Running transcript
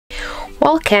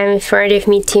Welcome, in front of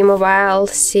me T-Mobile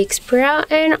 6 Pro,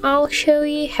 and I'll show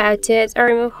you how to add or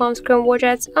remove home screen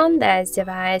widgets on this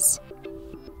device.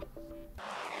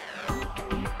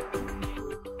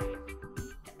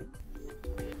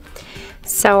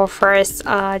 So first,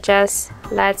 just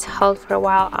let's hold for a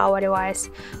while our device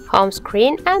home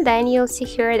screen, and then you'll see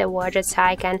here the widgets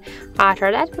icon.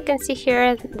 After that, we can see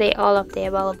here all of the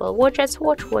available widgets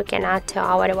which we can add to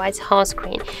our device home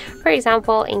screen. For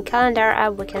example, in calendar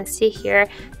app, we can see here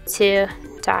two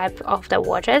types of the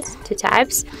widgets, two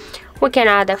types. We can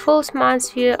add the full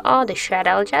month view or the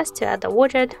shadow. Just to add the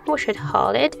widget, we should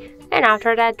hold it, and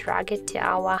after that, drag it to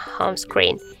our home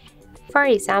screen. For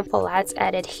example, let's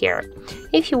add it here.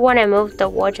 If you want to move the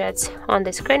widgets on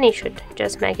the screen, you should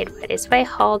just make it by this way,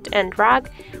 hold and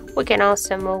drag. We can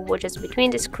also move widgets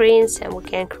between the screens, and we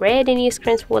can create new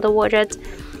screens for the widgets.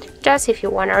 Just if you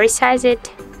want to resize it,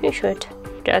 you should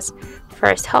just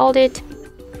first hold it,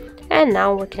 and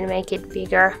now we can make it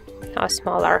bigger or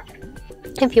smaller.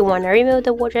 If you want to remove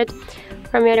the widget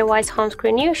from your device home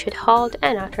screen, you should hold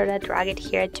and after that drag it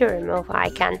here to remove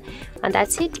icon, and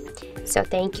that's it. So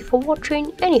thank you for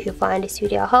watching, and if you find this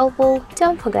video helpful,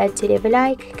 don't forget to leave a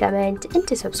like, comment and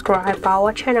to subscribe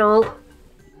our channel.